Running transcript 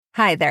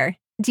Hi there.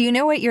 Do you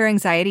know what your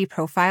anxiety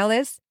profile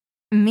is?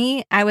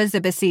 Me, I was a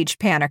besieged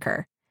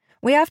panicker.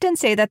 We often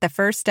say that the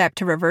first step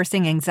to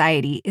reversing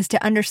anxiety is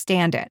to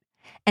understand it.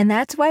 And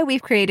that's why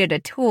we've created a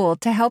tool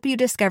to help you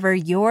discover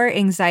your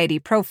anxiety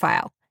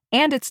profile.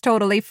 And it's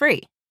totally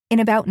free. In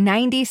about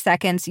 90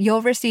 seconds,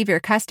 you'll receive your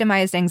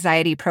customized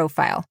anxiety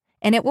profile,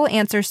 and it will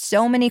answer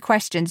so many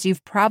questions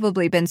you've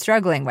probably been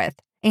struggling with,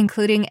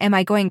 including am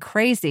I going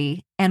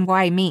crazy and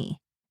why me?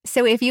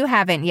 So if you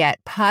haven't yet,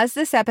 pause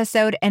this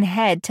episode and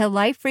head to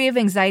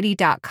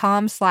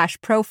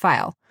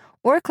lifefreeofanxiety.com/profile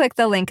or click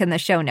the link in the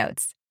show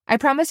notes. I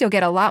promise you'll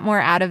get a lot more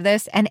out of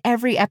this and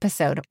every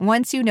episode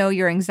once you know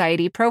your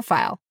anxiety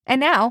profile.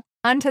 And now,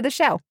 on to the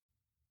show.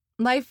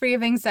 Life Free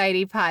of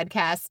Anxiety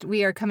podcast.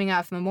 We are coming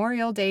off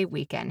Memorial Day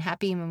weekend.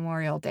 Happy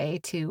Memorial Day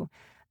to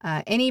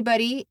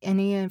anybody,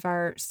 any of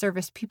our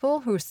service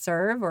people who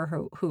serve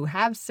or who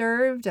have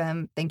served.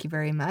 Thank you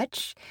very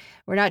much.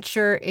 We're not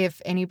sure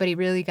if anybody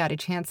really got a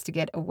chance to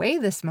get away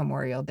this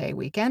Memorial Day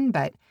weekend,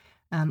 but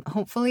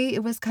hopefully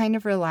it was kind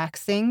of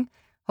relaxing.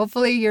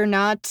 Hopefully you're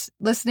not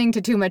listening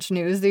to too much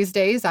news these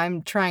days.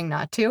 I'm trying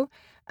not to.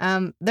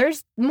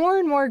 There's more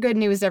and more good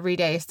news every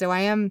day, so I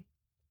am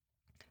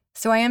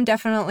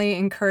definitely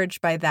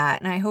encouraged by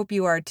that, and I hope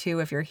you are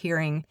too if you're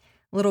hearing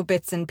little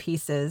bits and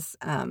pieces.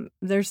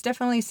 There's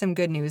definitely some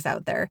good news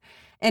out there.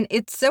 And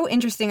it's so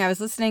interesting. I was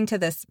listening to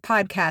this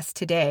podcast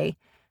today.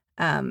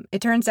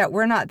 It turns out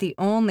we're not the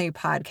only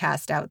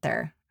podcast out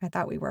there. I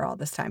thought we were all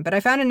this time, but I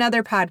found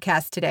another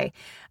podcast today.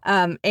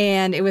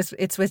 And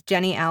it's with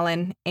Jennie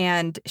Allen,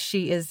 and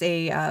she is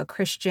a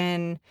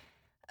Christian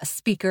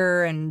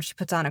speaker, and she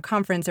puts on a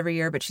conference every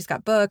year, but she's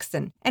got books.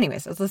 And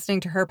anyways, I was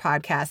listening to her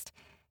podcast,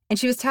 and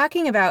she was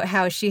talking about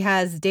how she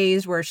has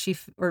days where she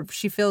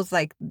feels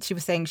like, she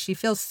was saying she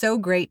feels so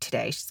great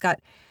today. She's got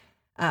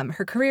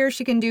her career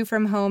she can do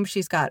from home.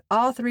 She's got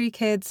all 3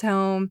 kids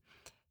home.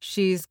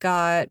 She's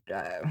got,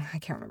 I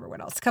can't remember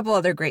what else, a couple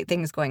other great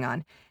things going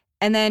on.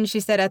 And then she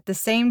said at the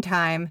same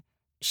time,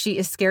 she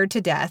is scared to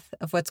death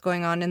of what's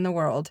going on in the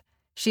world.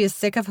 She is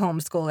sick of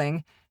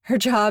homeschooling. Her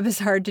job is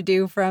hard to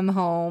do from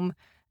home.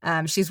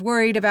 She's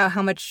worried about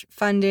how much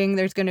funding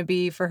there's going to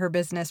be for her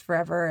business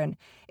forever. And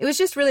it was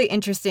just really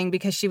interesting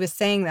because she was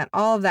saying that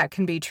all of that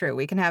can be true.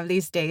 We can have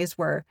these days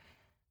where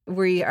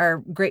we are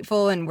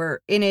grateful and we're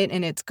in it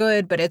and it's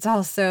good, but it's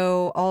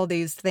also all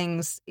these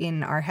things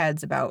in our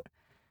heads about,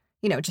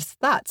 just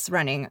thoughts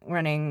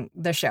running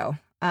the show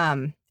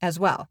as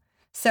well.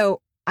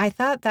 So I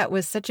thought that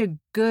was such a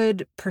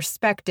good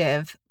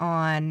perspective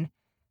on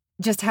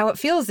just how it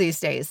feels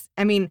these days.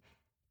 I mean,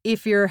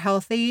 if you're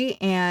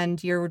healthy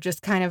and you're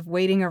just kind of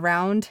waiting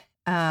around,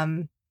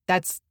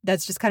 that's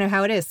just kind of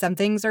how it is. Some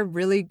things are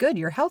really good.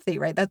 You're healthy,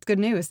 right? That's good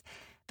news.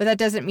 But that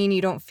doesn't mean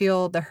you don't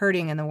feel the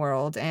hurting in the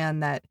world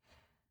and that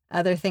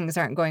other things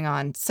aren't going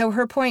on. So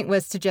her point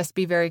was to just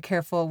be very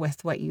careful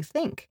with what you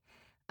think.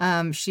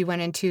 She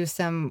went into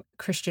some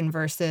Christian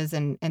verses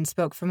and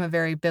spoke from a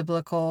very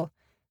biblical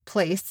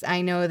place.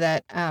 I know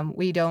that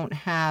we don't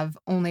have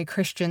only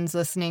Christians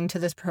listening to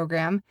this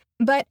program,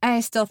 but I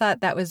still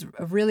thought that was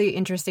a really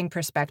interesting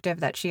perspective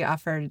that she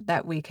offered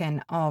that we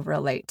can all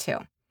relate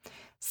to.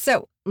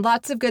 So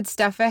lots of good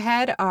stuff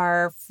ahead.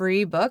 Our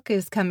free book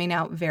is coming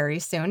out very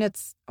soon.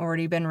 It's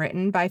already been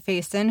written by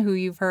Faison, who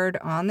you've heard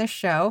on the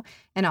show,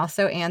 and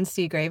also Anne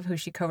Seagrave, who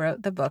she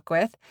co-wrote the book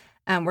with.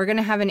 We're going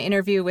to have an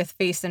interview with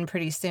Faison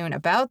pretty soon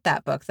about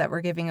that book that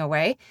we're giving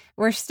away.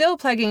 We're still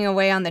plugging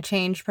away on the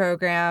Change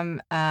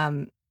program.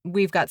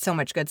 We've got so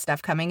much good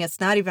stuff coming. It's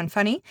not even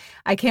funny.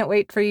 I can't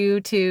wait for you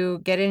to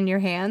get it in your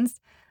hands.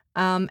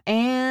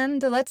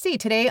 And let's see,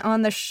 today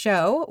on the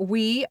show,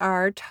 we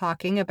are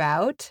talking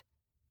about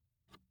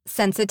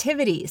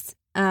sensitivities.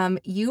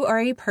 You are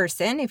a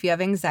person, if you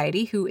have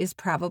anxiety, who is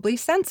probably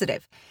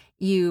sensitive.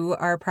 You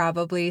are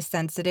probably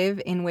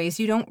sensitive in ways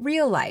you don't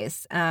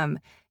realize.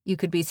 You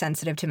could be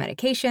sensitive to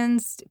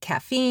medications,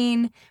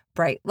 caffeine,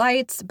 bright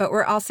lights, but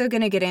we're also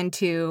going to get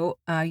into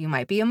you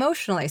might be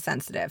emotionally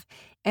sensitive.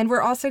 And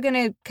we're also going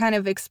to kind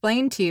of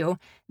explain to you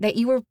that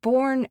you were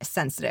born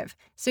sensitive.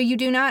 So you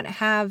do not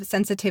have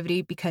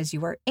sensitivity because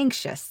you are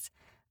anxious.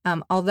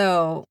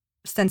 Although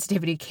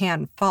sensitivity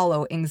can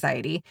follow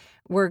anxiety,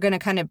 we're going to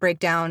kind of break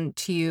down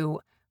to you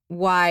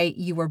why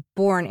you were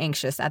born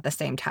anxious at the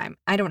same time.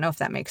 I don't know if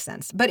that makes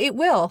sense, but it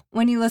will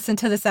when you listen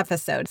to this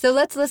episode. So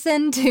let's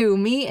listen to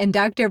me and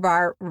Dr.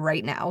 Barr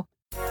right now.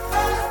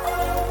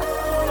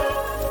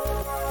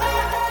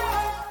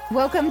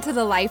 Welcome to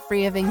the Life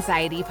Free of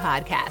Anxiety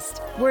podcast,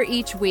 where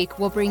each week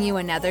we'll bring you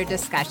another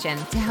discussion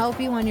to help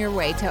you on your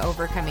way to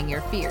overcoming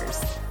your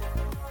fears.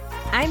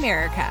 I'm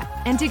Erica,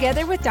 and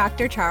together with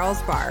Dr.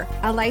 Charles Barr,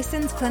 a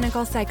licensed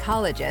clinical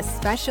psychologist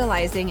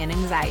specializing in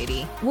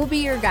anxiety, we'll be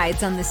your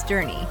guides on this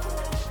journey.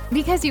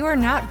 Because you are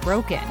not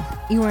broken,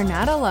 you are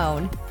not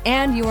alone,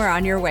 and you are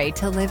on your way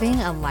to living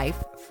a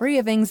life free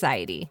of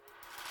anxiety.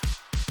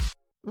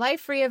 Life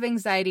Free of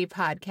Anxiety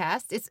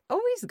podcast. It's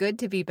always good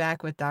to be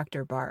back with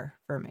Dr. Barr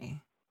for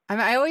me.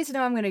 I always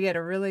know I'm going to get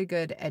a really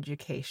good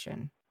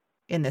education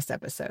in this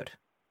episode.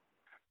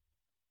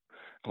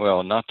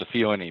 Well, not to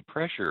feel any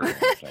pressure or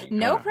anything,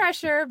 No huh?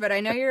 pressure, but I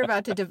know you're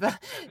about to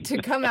to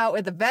come out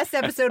with the best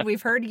episode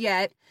we've heard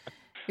yet.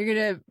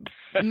 You're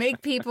gonna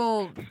make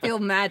people feel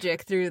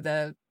magic through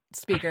the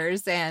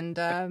speakers, and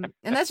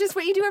that's just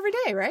what you do every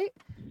day, right?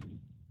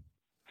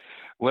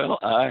 Well,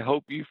 I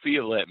hope you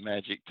feel that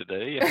magic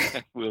today.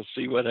 We'll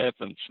see what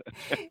happens.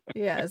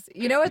 Yes.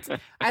 You know,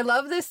 I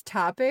love this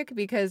topic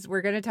because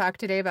we're going to talk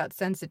today about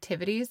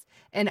sensitivities,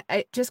 and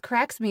it just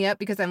cracks me up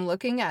because I'm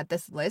looking at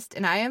this list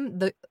and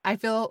I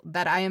feel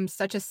that I am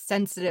such a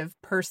sensitive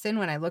person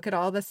when I look at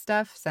all this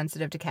stuff,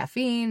 sensitive to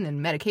caffeine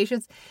and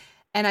medications.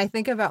 And I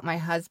think about my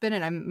husband,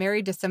 and I'm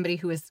married to somebody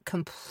who is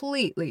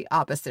completely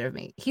opposite of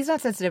me. He's not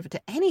sensitive to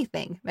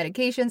anything,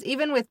 medications,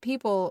 even with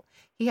people.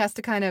 He has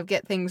to kind of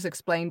get things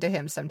explained to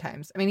him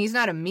sometimes. I mean, he's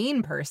not a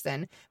mean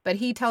person, but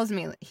he tells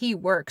me he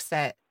works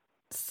at,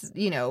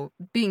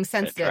 being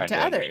sensitive to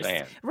others.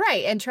 Understand.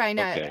 Right. And trying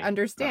to Okay.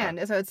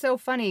 understand. So it's so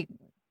funny.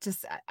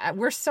 Just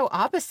we're so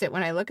opposite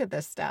when I look at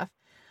this stuff.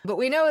 But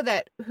we know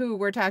that who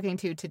we're talking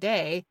to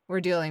today,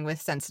 we're dealing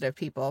with sensitive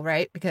people,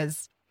 right?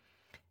 Because,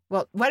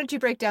 well, why don't you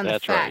break down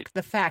That's right.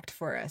 the fact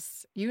for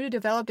us? You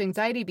developed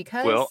anxiety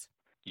because... Well,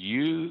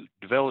 you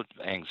developed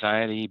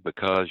anxiety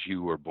because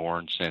you were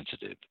born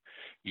sensitive.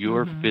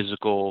 Your Mhm.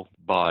 physical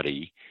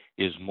body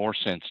is more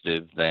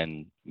sensitive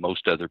than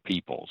most other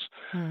people's.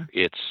 Hmm.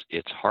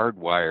 It's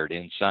hardwired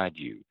inside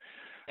you.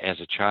 As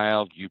a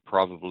child, you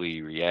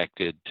probably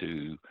reacted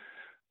to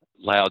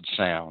loud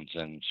sounds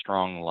and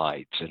strong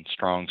lights and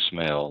strong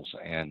smells,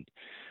 and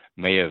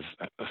may have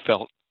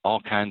felt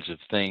all kinds of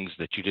things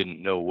that you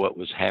didn't know what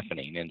was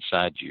happening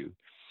inside you.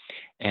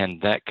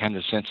 And that kind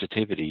of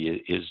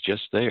sensitivity is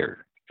just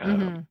there.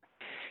 Mhm.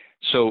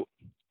 So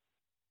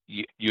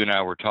you and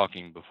I were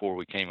talking before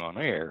we came on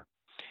air.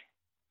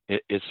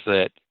 It's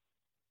that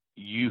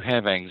you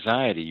have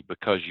anxiety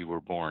because you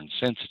were born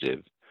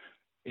sensitive.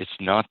 It's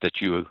not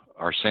that you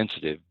are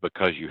sensitive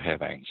because you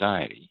have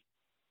anxiety.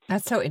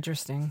 That's so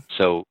interesting.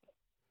 So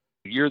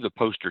you're the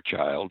poster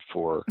child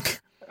for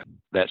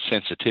that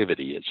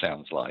sensitivity, it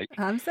sounds like.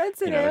 I'm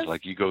sensitive. It's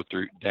like you go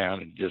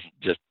down and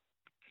just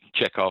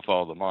check off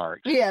all the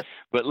marks. Yep.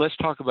 But let's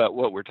talk about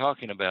what we're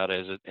talking about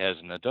as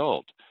an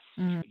adult.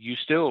 Mhm. You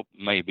still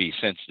may be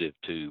sensitive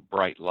to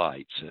bright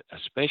lights,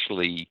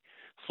 especially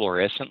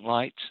fluorescent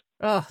lights.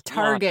 Oh,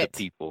 Target. Lots of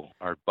people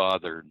are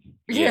bothered.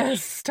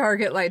 Yes,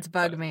 Target lights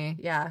bug me.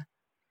 Yeah.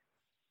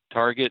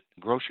 Target,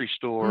 grocery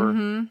store,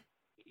 Mm-hmm.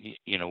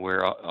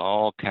 Where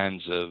all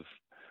kinds of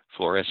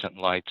fluorescent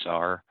lights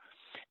are.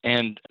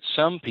 And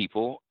some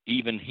people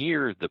even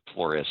hear the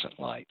fluorescent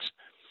lights.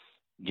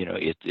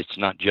 It's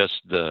not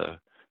just the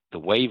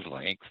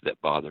wavelength that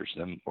bothers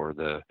them, or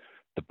the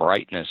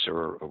brightness,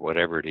 or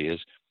whatever it is,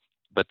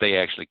 but they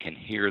actually can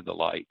hear the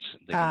lights.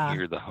 They can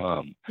hear the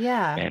hum.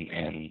 Yeah.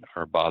 And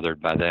are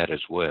bothered by that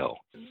as well.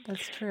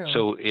 That's true.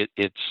 So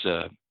it's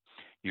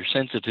you're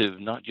sensitive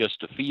not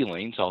just to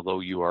feelings, although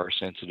you are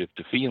sensitive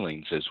to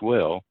feelings as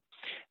well,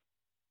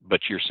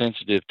 but you're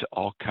sensitive to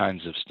all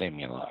kinds of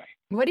stimuli.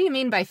 What do you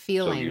mean by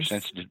feelings? So you're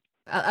sensitive.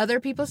 Other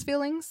people's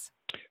feelings?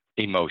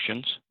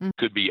 Emotions.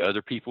 Could be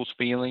other people's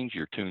feelings.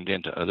 You're tuned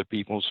into other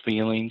people's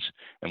feelings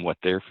and what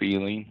they're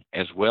feeling,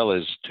 as well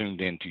as tuned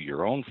into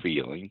your own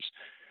feelings,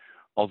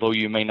 although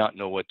you may not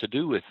know what to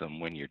do with them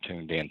when you're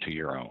tuned into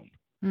your own.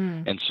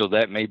 And so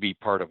that may be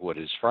part of what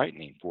is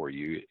frightening for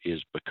you,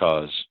 is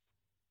because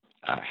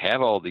I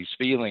have all these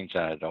feelings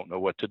and I don't know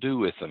what to do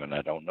with them, and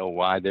I don't know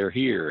why they're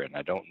here, and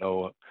I don't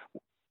know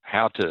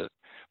how to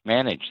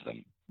manage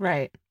them.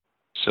 Right.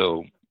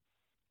 So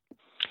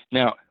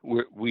now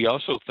we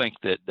also think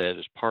that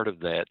as part of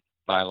that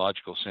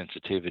biological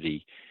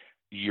sensitivity,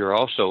 you're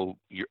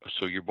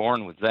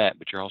born with that,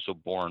 but you're also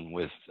born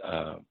with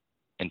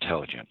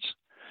intelligence.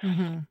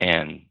 Mm-hmm.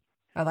 And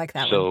I like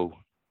that. So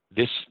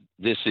this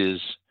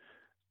is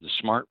the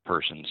smart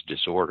person's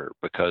disorder,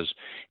 because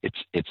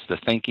it's the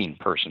thinking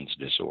person's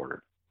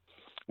disorder.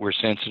 We're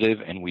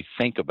sensitive and we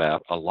think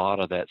about a lot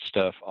of that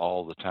stuff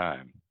all the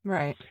time.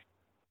 Right.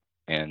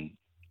 And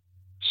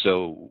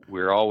so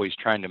we're always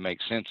trying to make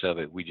sense of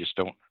it. We just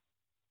don't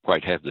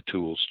quite have the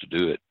tools to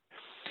do it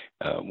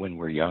when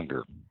we're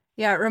younger.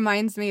 Yeah, it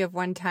reminds me of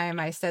one time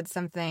I said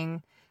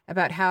something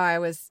about how I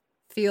was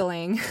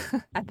feeling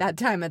at that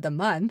time of the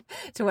month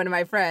to one of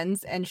my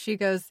friends, and she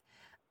goes,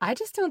 "I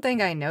just don't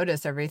think I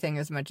notice everything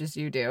as much as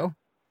you do."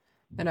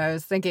 And I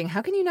was thinking,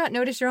 how can you not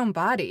notice your own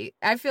body?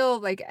 I feel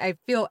like I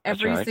feel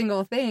every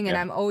single thing, and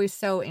I'm always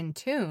so in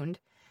tuned.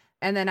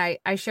 And then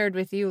I shared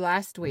with you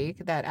last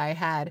week that I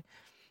had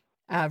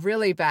a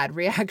really bad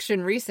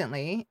reaction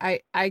recently.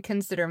 I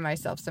consider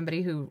myself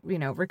somebody who,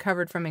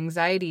 recovered from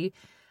anxiety,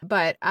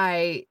 but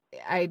I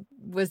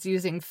was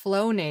using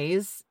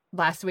Flonase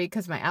last week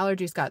because my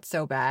allergies got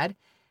so bad.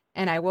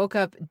 And I woke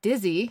up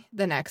dizzy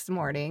the next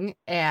morning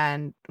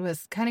and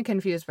was kind of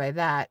confused by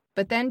that,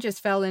 but then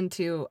just fell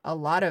into a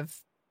lot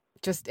of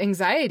just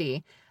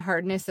anxiety,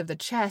 hardness of the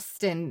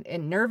chest and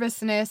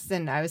nervousness.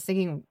 And I was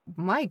thinking,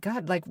 my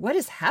God, like, what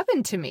has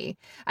happened to me?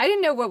 I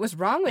didn't know what was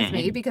wrong with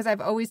me because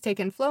I've always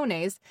taken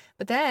Flonase.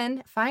 But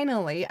then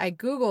finally I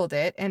Googled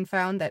it and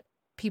found that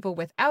people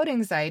without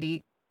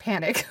anxiety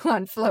panic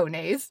on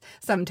Flonase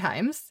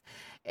sometimes.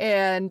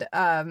 And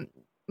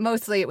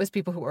mostly it was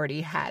people who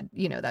already had,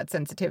 that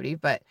sensitivity.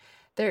 But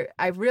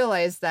I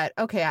realized that,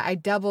 okay, I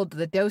doubled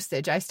the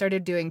dosage. I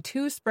started doing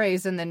 2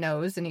 sprays in the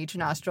nose in each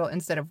nostril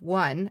instead of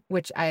 1,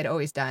 which I had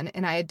always done.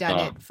 And I had done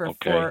it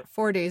for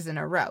four days in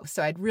a row.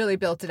 So I'd really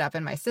built it up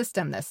in my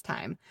system this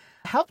time.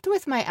 Helped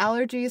with my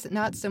allergies,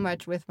 not so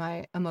much with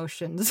my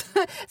emotions.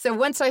 So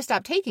once I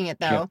stopped taking it,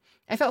 though,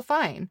 I felt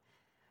fine.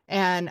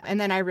 And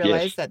then I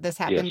realized that this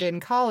happened in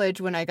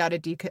college when I got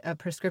a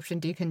prescription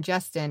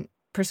decongestant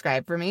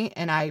prescribed for me,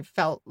 and I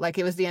felt like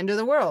it was the end of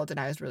the world, and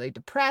I was really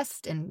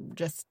depressed and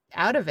just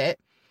out of it.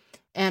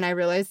 And I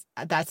realized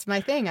that's my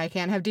thing. I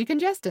can't have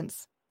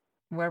decongestants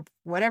for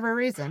whatever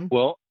reason.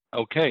 Well,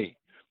 okay.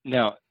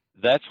 Now,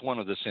 that's one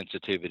of the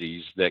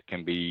sensitivities that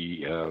can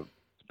be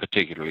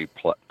particularly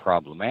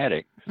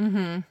problematic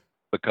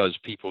because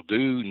people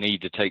do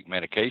need to take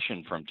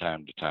medication from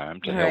time to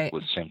time to help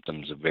with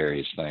symptoms of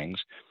various things.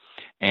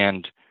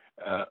 And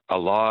a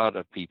lot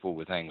of people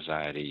with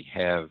anxiety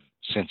have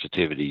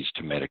sensitivities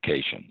to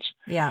medications.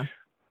 Yeah.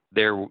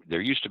 There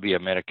used to be a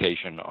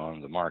medication on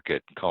the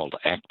market called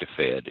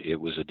Actifed. It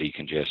was a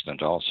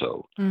decongestant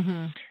also.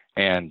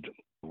 And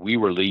we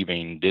were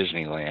leaving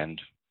Disneyland.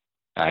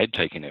 I had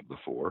taken it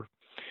before.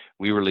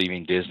 We were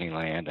leaving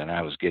Disneyland, and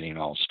I was getting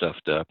all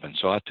stuffed up. And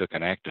so I took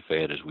an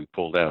Actifed as we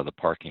pulled out of the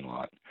parking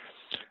lot.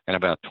 And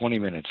about 20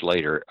 minutes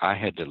later, I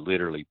had to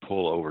literally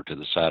pull over to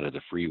the side of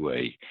the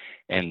freeway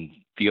and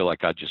feel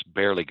like I just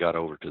barely got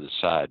over to the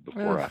side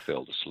before I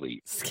fell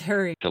asleep.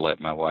 Scary. To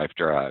let my wife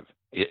drive.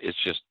 It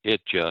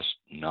just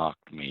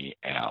knocked me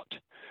out.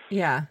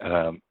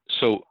 Yeah.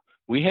 So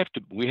we have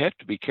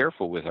to be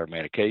careful with our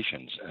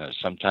medications.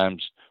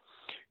 Sometimes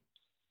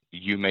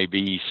you may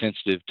be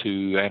sensitive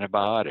to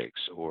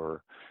antibiotics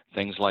or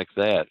things like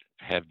that.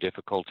 Have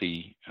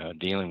difficulty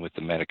dealing with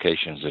the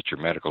medications that your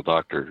medical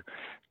doctor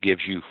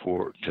gives you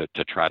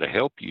to try to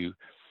help you.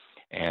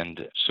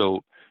 And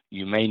so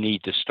you may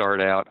need to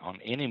start out on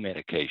any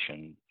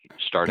medication,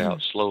 start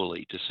out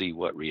slowly to see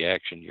what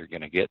reaction you're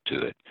going to get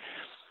to it.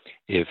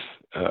 If,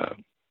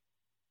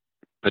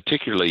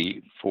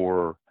 particularly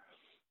for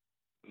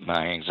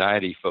my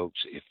anxiety folks,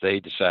 if they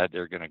decide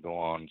they're going to go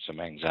on some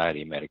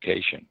anxiety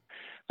medication,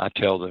 I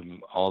tell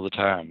them all the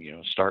time,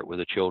 start with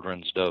a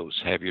children's dose.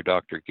 Have your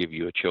doctor give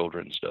you a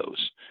children's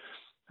dose.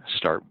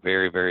 Start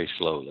very, very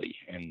slowly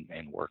and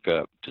work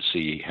up to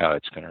see how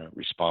it's going to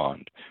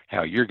respond,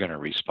 how you're going to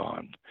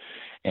respond.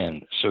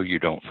 And so you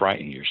don't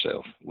frighten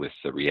yourself with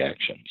the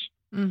reactions.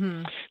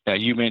 Now,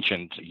 you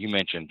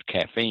mentioned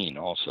caffeine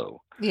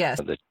also. Yes.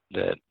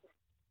 That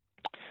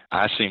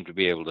I seem to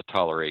be able to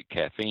tolerate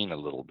caffeine a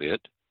little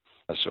bit.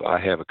 So I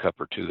have a cup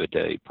or 2 a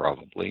day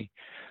probably.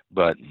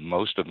 But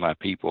most of my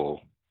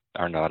people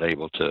are not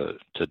able to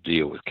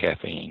deal with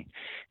caffeine.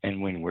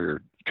 And when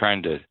we're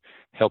trying to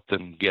help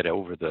them get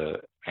over the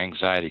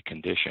anxiety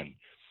condition,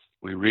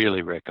 we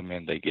really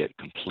recommend they get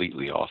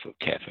completely off of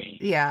caffeine.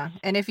 Yeah.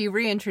 And if you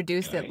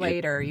reintroduce it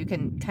later, you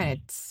can kind of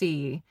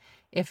see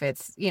if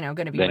it's, going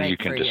to be then right you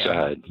can for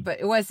decide. you. But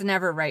it was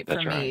never right for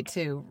That's me right.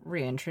 to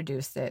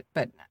reintroduce it.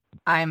 But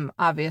I'm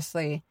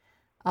obviously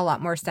a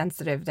lot more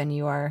sensitive than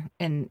you are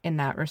in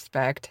that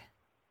respect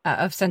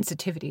of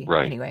sensitivity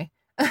anyway.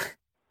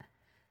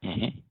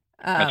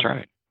 That's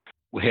right.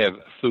 We have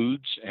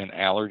foods and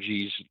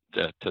allergies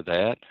to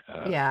that.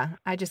 Yeah,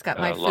 I just got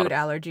my food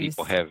allergies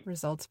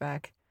results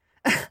back.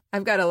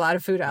 I've got a lot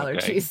of food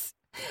allergies.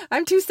 Okay.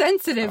 I'm too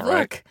sensitive. Right.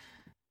 Look.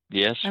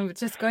 Yes. I'm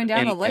just going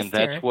down the list and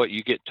that's here. what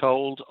you get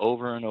told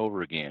over and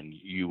over again.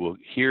 You will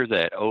hear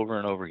that over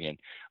and over again.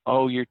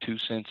 Oh, you're too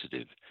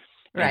sensitive.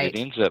 Right. And it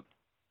ends up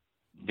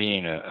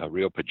being a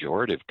real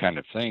pejorative kind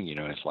of thing.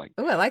 It's like,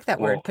 oh, I like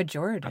that word,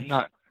 pejorative. I'm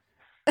not.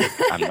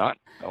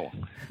 Oh,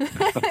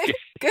 okay.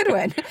 Good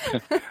one.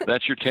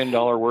 That's your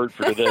 $10 word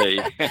for today.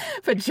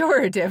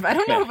 Pejorative. I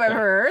don't know if I've ever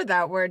heard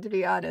that word, to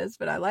be honest,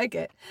 but I like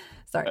it.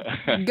 Sorry.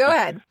 Go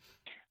ahead.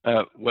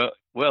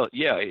 Well,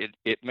 yeah.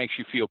 It makes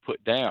you feel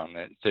put down.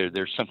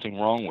 There's something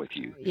wrong with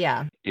you.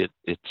 Yeah.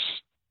 It's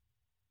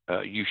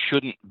you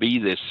shouldn't be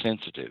this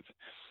sensitive.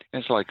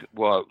 And it's like,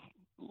 well,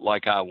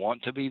 like I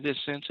want to be this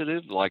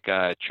sensitive, like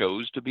I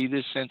chose to be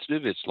this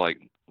sensitive. It's like,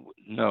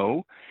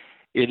 no.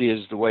 It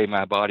is the way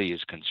my body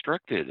is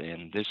constructed,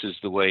 and this is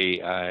the way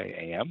I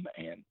am,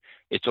 and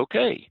it's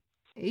okay.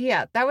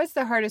 Yeah, that was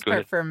the hardest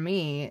part for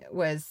me. It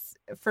was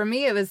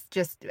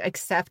just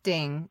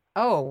accepting,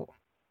 oh,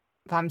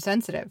 I'm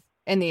sensitive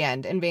in the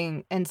end,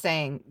 and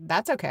saying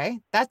that's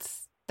okay.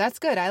 That's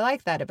good. I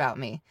like that about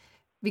me,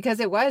 because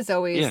it was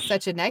always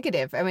such a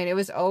negative. I mean, it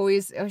was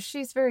always, oh,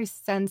 she's very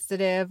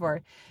sensitive,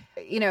 or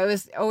it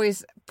was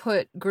always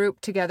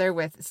grouped together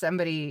with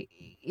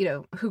somebody,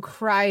 who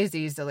cries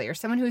easily, or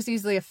someone who's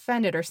easily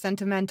offended or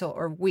sentimental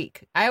or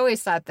weak. I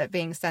always thought that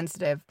being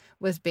sensitive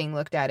was being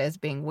looked at as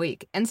being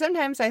weak. And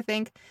sometimes I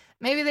think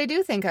maybe they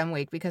do think I'm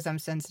weak because I'm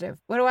sensitive.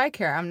 What do I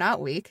care? I'm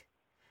not weak.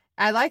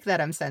 I like that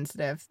I'm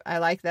sensitive. I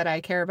like that I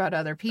care about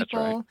other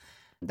people,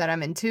 that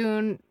I'm in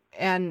tune.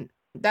 And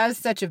that was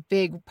such a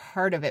big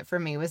part of it for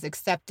me, was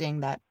accepting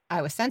that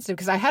I was sensitive,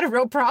 because I had a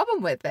real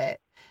problem with it.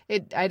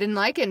 I didn't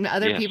like it, and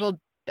other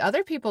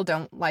people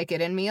don't like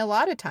it in me a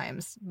lot of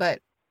times.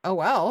 But oh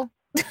well,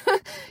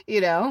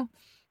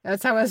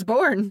 that's how I was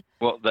born.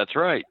 Well, that's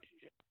right.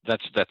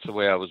 That's the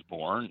way I was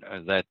born.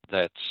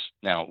 That's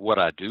now what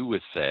I do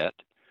with that.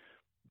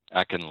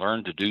 I can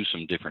learn to do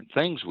some different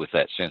things with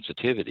that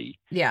sensitivity.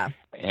 Yeah.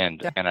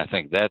 And I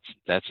think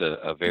that's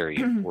a very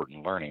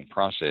important learning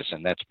process,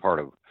 and that's part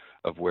of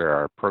where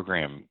our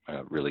program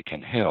really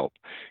can help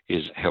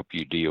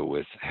you deal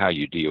with how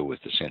you deal with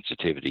the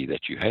sensitivity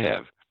that you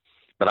have.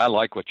 But I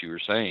like what you were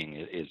saying,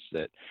 is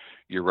that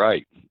you're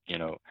right.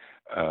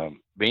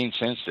 Being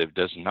sensitive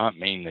does not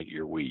mean that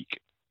you're weak.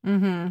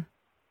 Mm-hmm.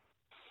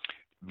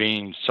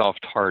 Being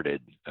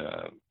soft-hearted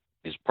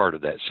is part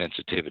of that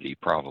sensitivity,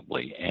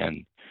 probably.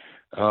 And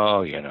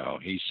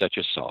he's such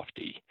a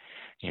softie.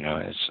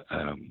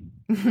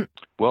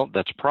 Well,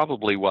 that's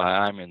probably why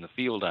I'm in the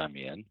field I'm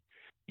in.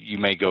 You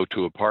may go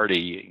to a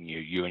party,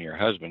 you and your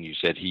husband, you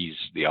said he's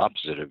the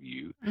opposite of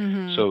you.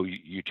 Mm-hmm. So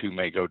you two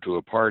may go to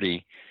a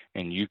party,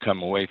 and you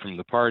come away from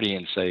the party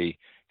and say,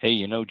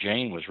 hey,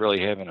 Jane was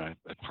really having a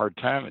hard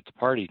time at the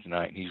party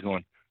tonight. And he's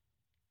going,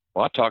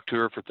 well, I talked to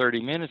her for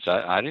 30 minutes.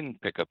 I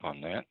didn't pick up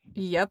on that.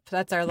 Yep,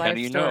 that's our life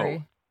story.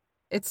 Know?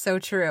 It's so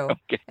true.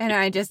 Okay. And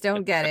I just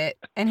don't get it.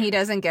 And he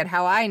doesn't get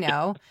how I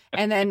know.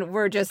 And then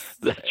we're just,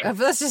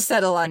 let's just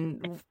settle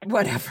on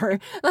whatever.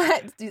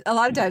 A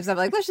lot of times I'm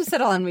like, let's just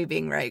settle on me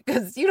being right,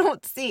 because you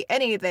don't see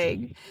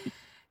anything.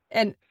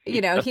 And,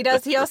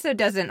 he also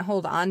doesn't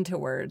hold on to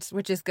words,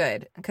 which is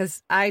good,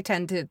 because I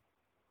tend to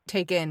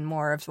take in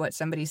more of what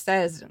somebody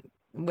says.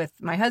 With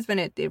my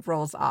husband, it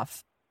rolls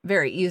off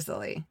very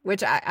easily,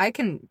 which I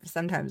can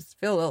sometimes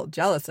feel a little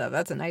jealous of.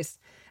 That's a nice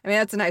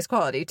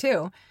quality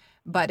too.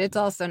 But it's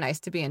also nice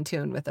to be in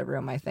tune with the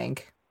room, I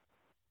think.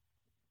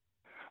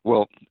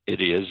 Well, it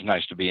is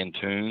nice to be in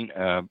tune.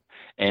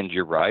 And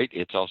you're right.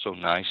 It's also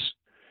nice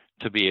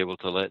to be able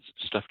to let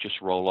stuff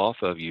just roll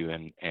off of you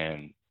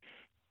and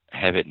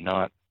have it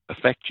not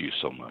affect you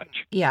so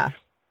much. Yeah.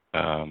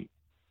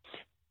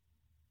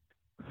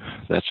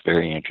 That's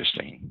very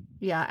interesting.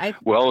 Yeah.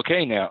 Well,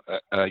 okay. Now,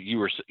 you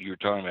were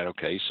talking about,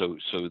 okay, so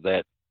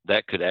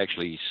that could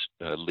actually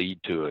lead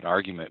to an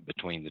argument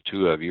between the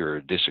two of you, or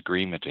a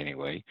disagreement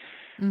anyway.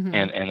 Mm-hmm.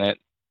 And that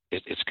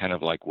it's kind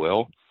of like,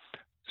 well,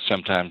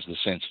 sometimes the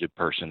sensitive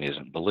person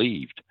isn't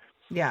believed.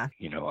 Yeah.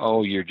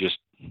 You're just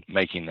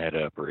making that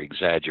up or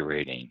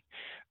exaggerating,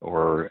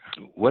 or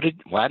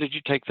why did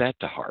you take that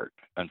to heart?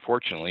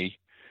 Unfortunately,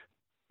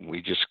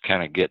 we just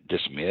kind of get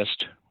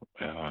dismissed.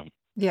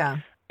 Yeah.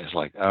 It's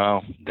like,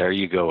 oh, there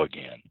you go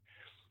again.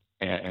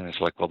 And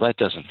it's like, well, that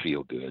doesn't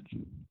feel good.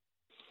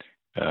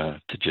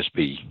 To just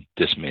be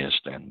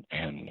dismissed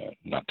and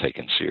not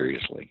taken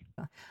seriously.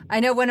 I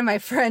know one of my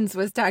friends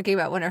was talking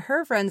about one of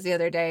her friends the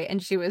other day,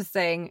 and she was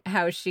saying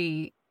how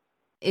she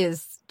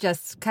is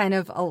just kind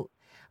of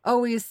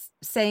always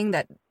saying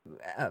that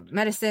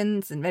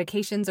medicines and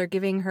medications are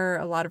giving her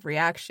a lot of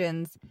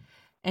reactions.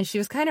 And she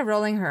was kind of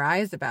rolling her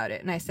eyes about it.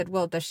 And I said,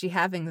 well, does she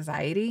have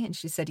anxiety? And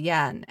she said,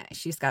 yeah, and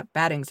she's got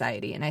bad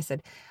anxiety. And I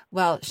said,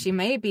 well, she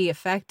may be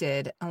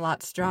affected a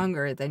lot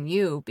stronger than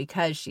you,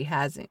 because she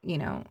has,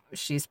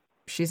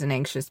 she's an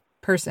anxious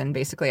person.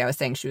 Basically, I was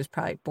saying she was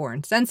probably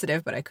born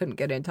sensitive, but I couldn't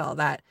get into all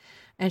that.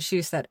 And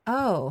she said,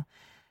 oh.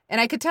 And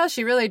I could tell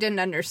she really didn't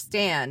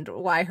understand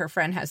why her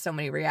friend has so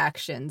many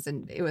reactions.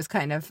 And it was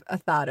kind of a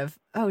thought of,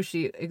 oh,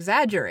 she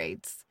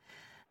exaggerates.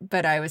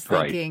 But I was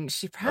thinking,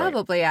 she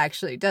probably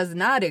actually does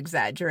not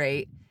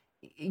exaggerate.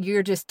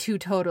 You're just two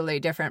totally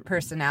different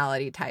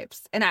personality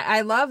types. And I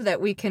love that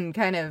we can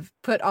kind of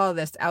put all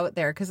this out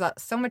there, because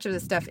so much of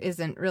this stuff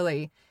isn't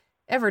really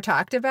ever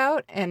talked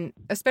about. And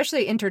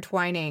especially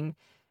intertwining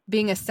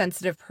being a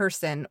sensitive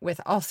person with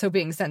also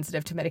being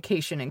sensitive to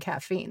medication and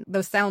caffeine.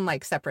 Those sound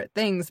like separate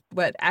things,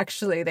 but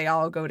actually they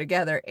all go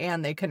together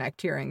and they connect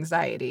to your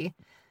anxiety.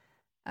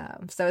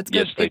 So it's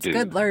good. Yes, it's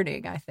good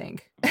learning, I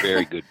think.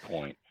 Very good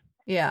point.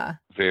 Yeah.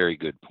 Very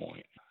good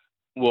point.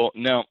 Well,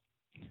 now,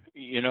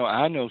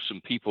 I know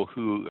some people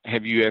who,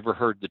 have you ever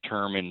heard the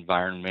term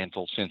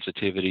environmental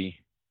sensitivity?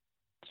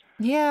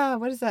 Yeah.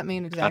 What does that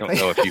mean exactly? I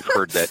don't know if you've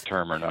heard that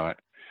term or not,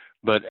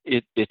 but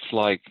it's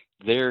like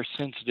they're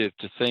sensitive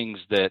to things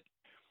that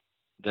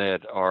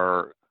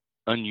are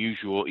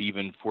unusual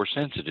even for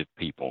sensitive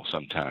people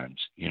sometimes,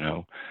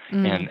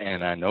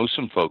 and I know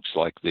some folks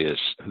like this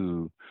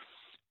who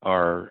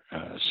are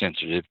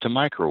sensitive to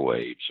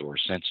microwaves or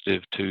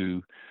sensitive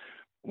to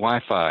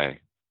Wi-Fi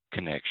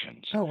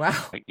connections. Oh,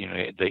 wow.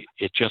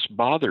 It just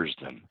bothers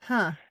them.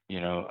 Huh.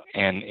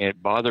 And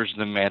it bothers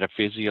them at a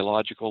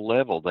physiological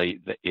level.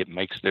 It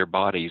makes their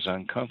bodies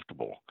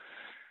uncomfortable.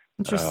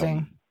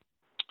 Interesting.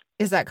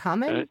 Is that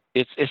common?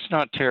 It's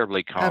not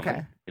terribly common.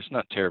 Okay. It's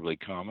not terribly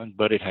common,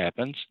 but it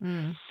happens.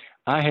 Mm.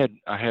 I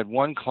had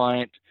one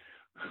client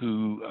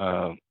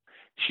who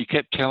she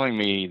kept telling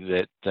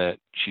me that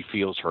she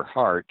feels her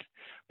heart,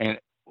 and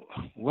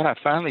what I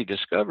finally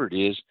discovered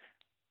is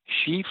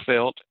she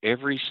felt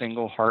every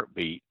single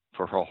heartbeat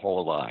for her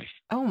whole life.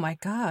 Oh my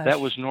gosh. That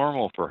was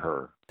normal for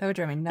her. That would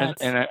drive me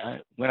nuts.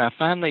 And when I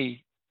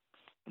finally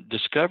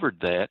discovered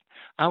that,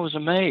 I was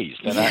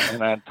amazed, and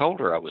I told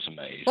her I was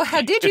amazed. Well,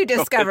 how did you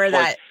discover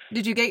that?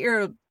 Did you get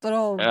your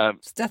little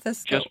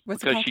stethoscope? Just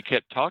because she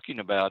kept talking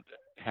about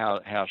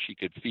how she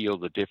could feel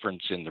the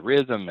difference in the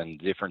rhythm and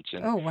the difference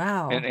in. Oh,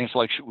 wow. And it's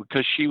like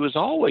because she was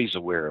always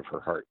aware of her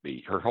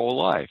heartbeat her whole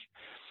life,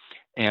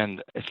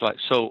 and it's like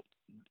so.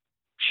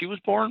 She was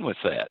born with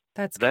that.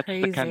 That's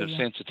crazy. The kind of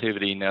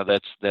sensitivity. Now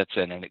that's at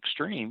an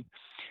extreme.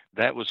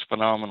 That was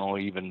phenomenal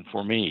even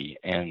for me,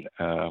 and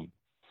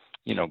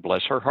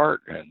bless her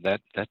heart.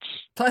 That's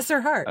bless her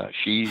heart.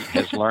 She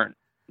has learned.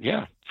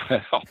 Yeah.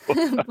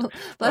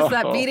 Bless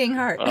that beating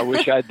heart. I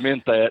wish I'd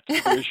meant that.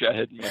 I wish I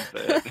had meant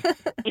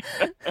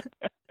that.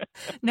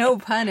 No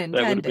pun intended.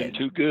 That would have been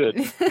too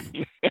good.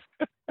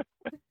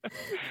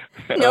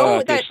 No,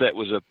 I guess that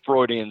was a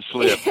Freudian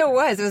slip. It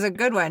was a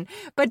good one.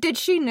 But did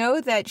she know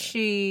that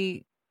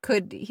she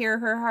could hear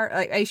her heart?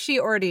 Like she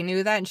already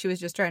knew that and she was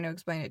just trying to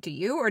explain it to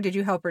you? Or did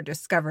you help her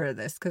discover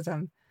this? Because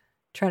I'm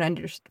trying to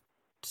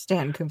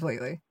understand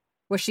completely.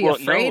 Was she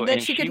afraid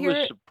that she could hear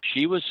it?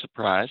 She was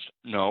surprised.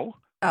 No,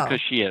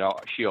 because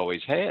she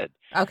always had.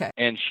 Okay.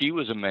 And she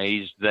was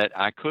amazed that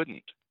I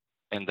couldn't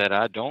and that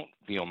I don't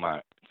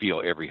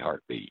feel every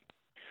heartbeat.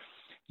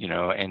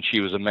 And she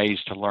was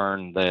amazed to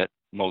learn that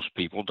most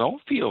people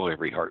don't feel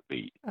every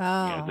heartbeat.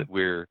 Oh. That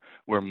we're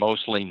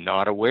mostly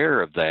not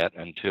aware of that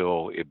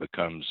until it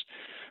becomes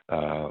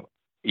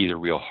either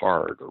real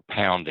hard or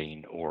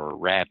pounding or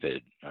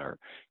rapid or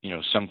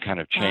some kind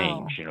of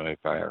change. Oh. If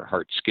our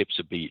heart skips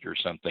a beat or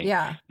something,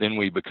 yeah, then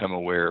we become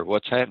aware of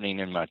what's happening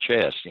in my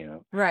chest.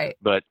 Right.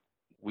 But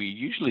we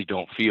usually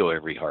don't feel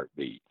every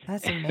heartbeat.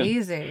 That's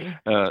amazing.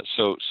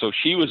 So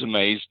she was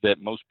amazed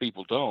that most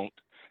people don't.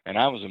 And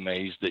I was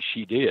amazed that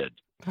she did.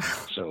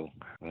 So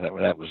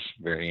that was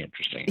very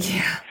interesting.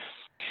 Yeah.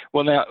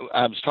 Well, now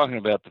I was talking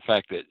about the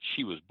fact that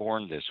she was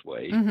born this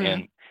way,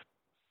 mm-hmm.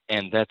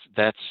 and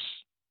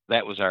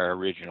that was our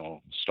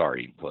original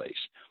starting place.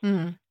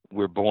 Mm-hmm.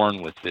 We're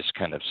born with this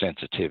kind of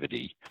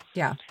sensitivity.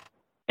 Yeah.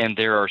 And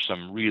there are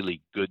some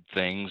really good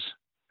things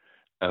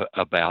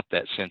about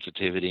that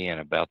sensitivity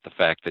and about the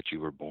fact that you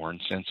were born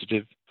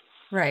sensitive.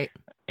 Right.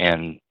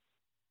 And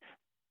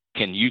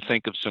can you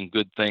think of some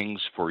good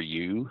things for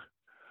you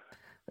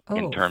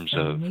in terms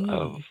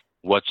of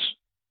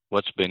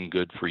what's been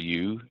good for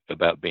you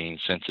about being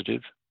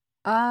sensitive?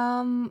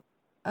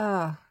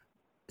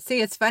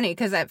 See, it's funny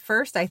because at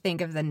first I think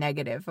of the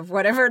negative of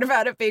what I've heard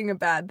about it being a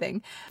bad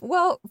thing.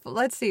 Well,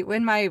 let's see.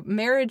 When my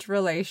marriage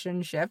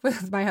relationship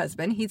with my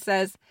husband,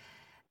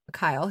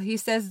 Kyle, he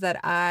says that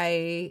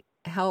I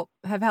have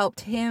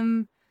helped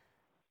him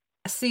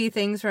see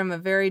things from a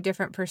very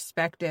different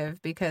perspective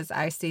because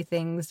I see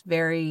things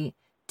very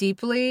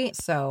deeply.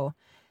 So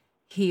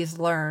he's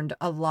learned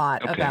a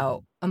lot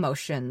about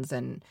emotions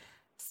and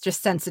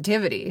just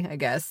sensitivity, I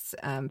guess.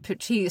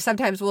 He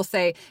sometimes will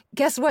say,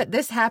 guess what?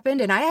 This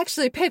happened and I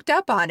actually picked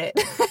up on it.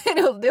 And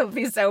he'll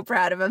be so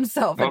proud of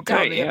himself and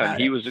tell me about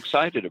it. He was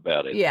excited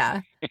about it.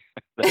 Yeah.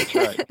 That's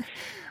right.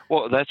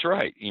 Well, that's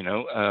right.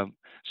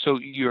 So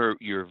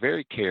you're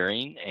very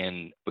caring,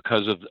 and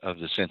because of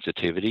the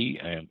sensitivity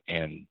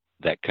and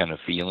that kind of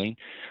feeling,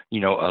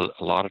 a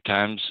lot of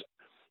times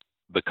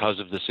because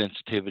of the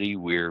sensitivity,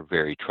 we're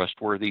very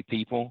trustworthy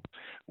people.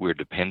 We're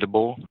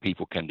dependable.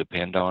 People can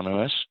depend on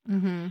us.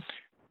 Mm-hmm.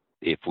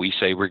 If we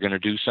say we're going to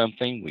do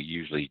something, we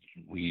usually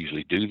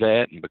do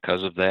that, and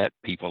because of that,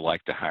 people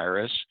like to hire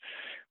us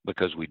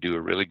because we do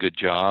a really good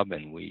job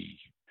and we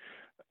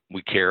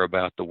care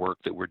about the work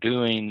that we're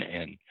doing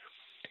and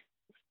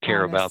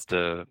care about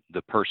the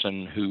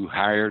person who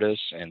hired us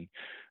and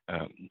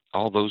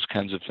all those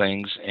kinds of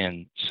things.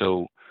 And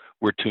so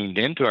we're tuned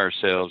into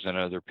ourselves and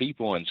other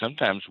people, and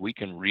sometimes we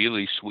can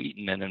really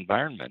sweeten an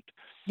environment.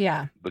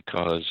 Yeah.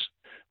 Because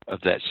of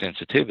that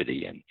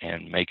sensitivity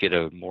and make it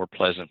a more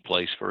pleasant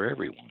place for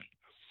everyone.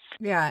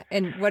 Yeah.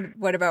 And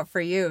what about for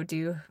you?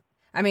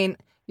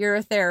 You're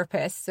a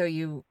therapist, so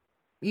you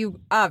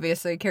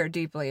obviously care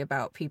deeply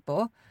about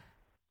people.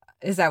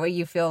 Is that what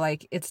you feel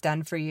like it's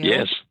done for you?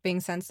 Yes. Being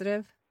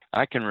sensitive?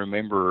 I can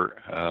remember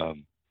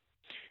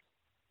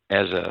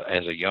as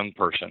a young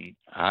person,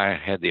 I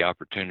had the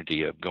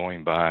opportunity of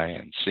going by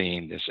and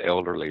seeing this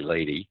elderly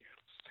lady.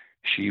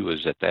 She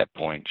was at that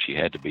point, she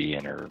had to be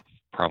in her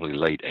probably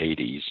late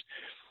 80s.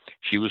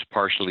 She was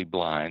partially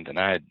blind, and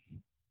I had,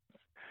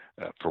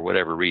 for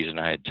whatever reason,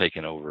 I had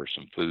taken over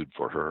some food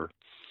for her.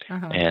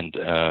 Uh-huh. And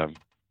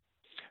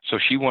So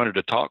she wanted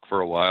to talk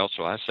for a while,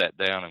 so I sat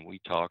down and we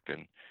talked,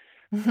 and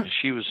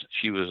she was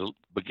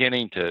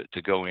beginning to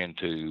go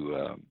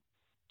into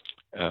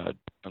a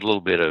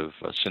little bit of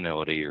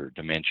senility or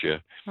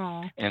dementia.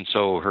 Aw. And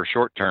so her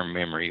short-term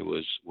memory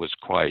was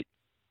quite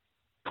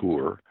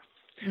poor,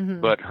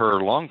 Mm-hmm. but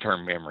her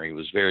long-term memory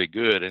was very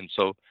good. And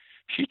so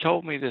she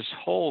told me this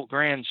whole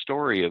grand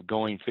story of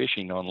going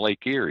fishing on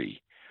Lake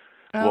Erie.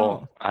 Oh.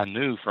 Well, I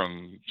knew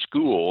from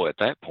school at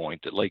that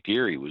point that Lake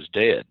Erie was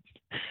dead.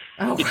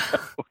 Oh.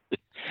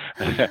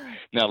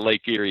 Now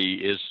Lake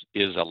Erie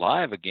is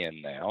alive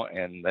again now,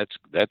 and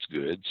that's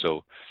good.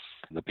 So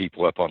the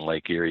people up on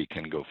Lake Erie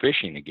can go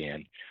fishing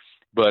again.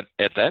 But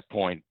at that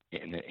point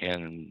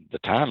in the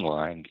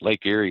timeline,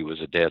 Lake Erie was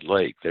a dead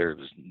lake. There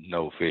was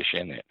no fish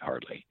in it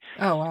hardly.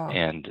 Oh, wow.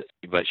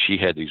 But she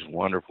had these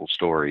wonderful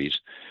stories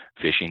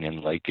fishing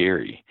in Lake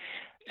Erie,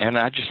 and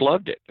I just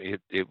loved it.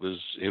 It was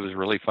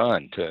really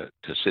fun to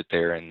sit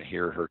there and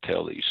hear her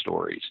tell these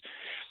stories.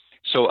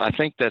 So I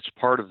think that's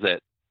part of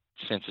that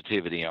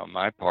sensitivity on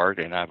my part,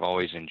 and I've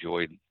always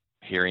enjoyed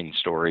hearing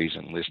stories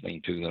and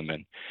listening to them,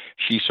 and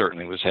she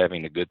certainly was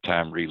having a good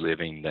time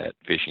reliving that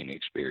fishing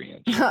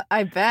experience.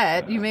 I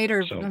bet you made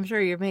her. So- I'm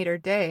sure you made her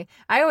day.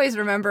 I always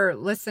remember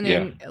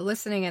listening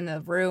in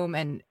the room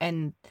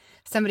and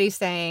somebody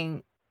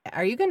saying,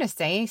 "Are you going to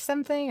say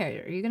something? Or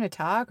are you going to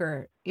talk?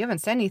 Or you haven't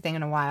said anything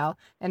in a while?"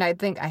 And I'd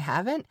think, I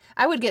haven't.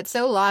 I would get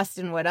so lost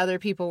in what other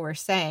people were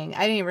saying.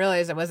 I didn't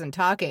realize I wasn't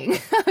talking.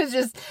 I was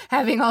just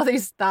having all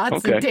these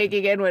thoughts and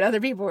taking in what other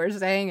people were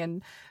saying.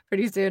 And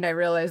pretty soon I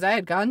realized I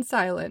had gone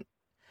silent.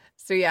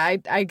 So yeah,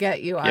 I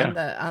get you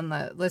on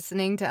the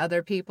listening to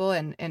other people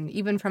and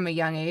even from a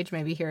young age,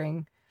 maybe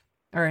hearing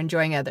or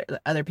enjoying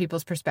other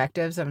people's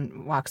perspectives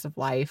and walks of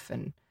life.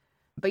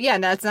 But yeah,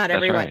 that's not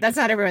everyone. right. That's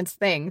not everyone's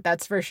thing.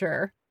 That's for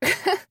sure.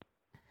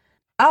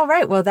 All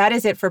right. Well, that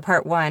is it for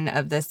part 1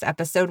 of this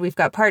episode. We've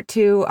got part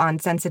 2 on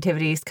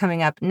sensitivities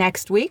coming up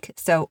next week,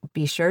 so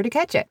be sure to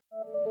catch it.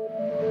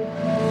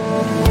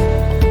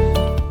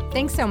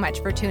 Thanks so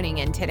much for tuning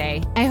in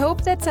today. I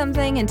hope that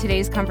something in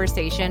today's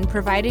conversation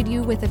provided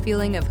you with a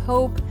feeling of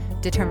hope,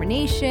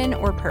 determination,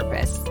 or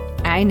purpose.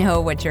 I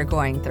know what you're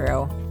going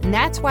through, and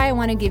that's why I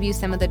want to give you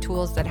some of the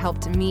tools that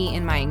helped me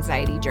in my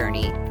anxiety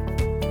journey.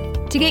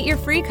 To get your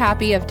free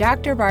copy of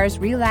Dr. Barr's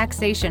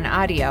relaxation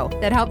audio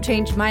that helped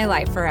change my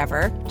life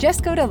forever,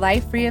 just go to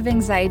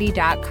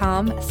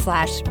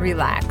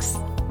lifefreeofanxiety.com/relax.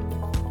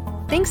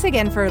 Thanks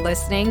again for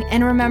listening,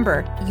 and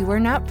remember, you are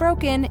not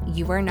broken,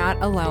 you are not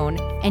alone,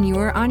 and you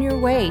are on your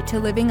way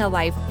to living a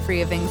life free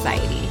of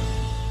anxiety.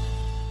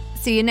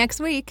 See you next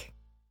week.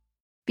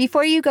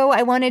 Before you go,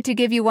 I wanted to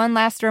give you one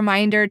last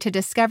reminder to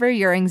discover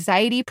your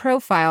anxiety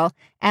profile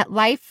at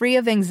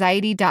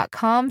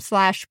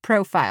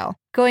lifefreeofanxiety.com/profile.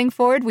 Going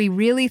forward, we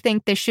really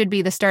think this should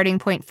be the starting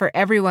point for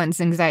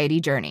everyone's anxiety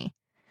journey.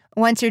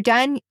 Once you're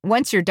done,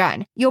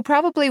 you'll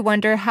probably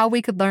wonder how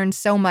we could learn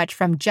so much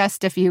from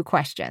just a few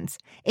questions.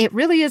 It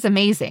really is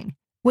amazing.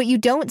 What you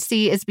don't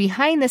see is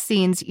behind the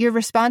scenes, your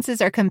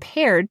responses are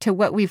compared to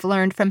what we've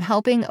learned from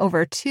helping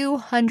over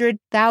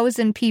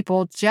 200,000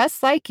 people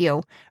just like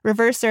you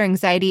reverse their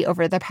anxiety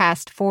over the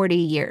past 40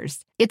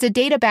 years. It's a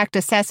data-backed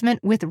assessment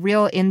with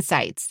real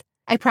insights.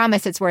 I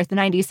promise it's worth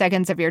 90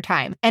 seconds of your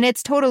time, and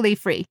it's totally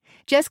free.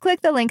 Just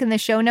click the link in the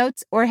show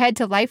notes or head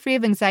to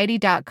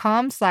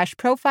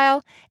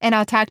lifefreeofanxiety.com/profile, and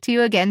I'll talk to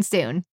you again soon.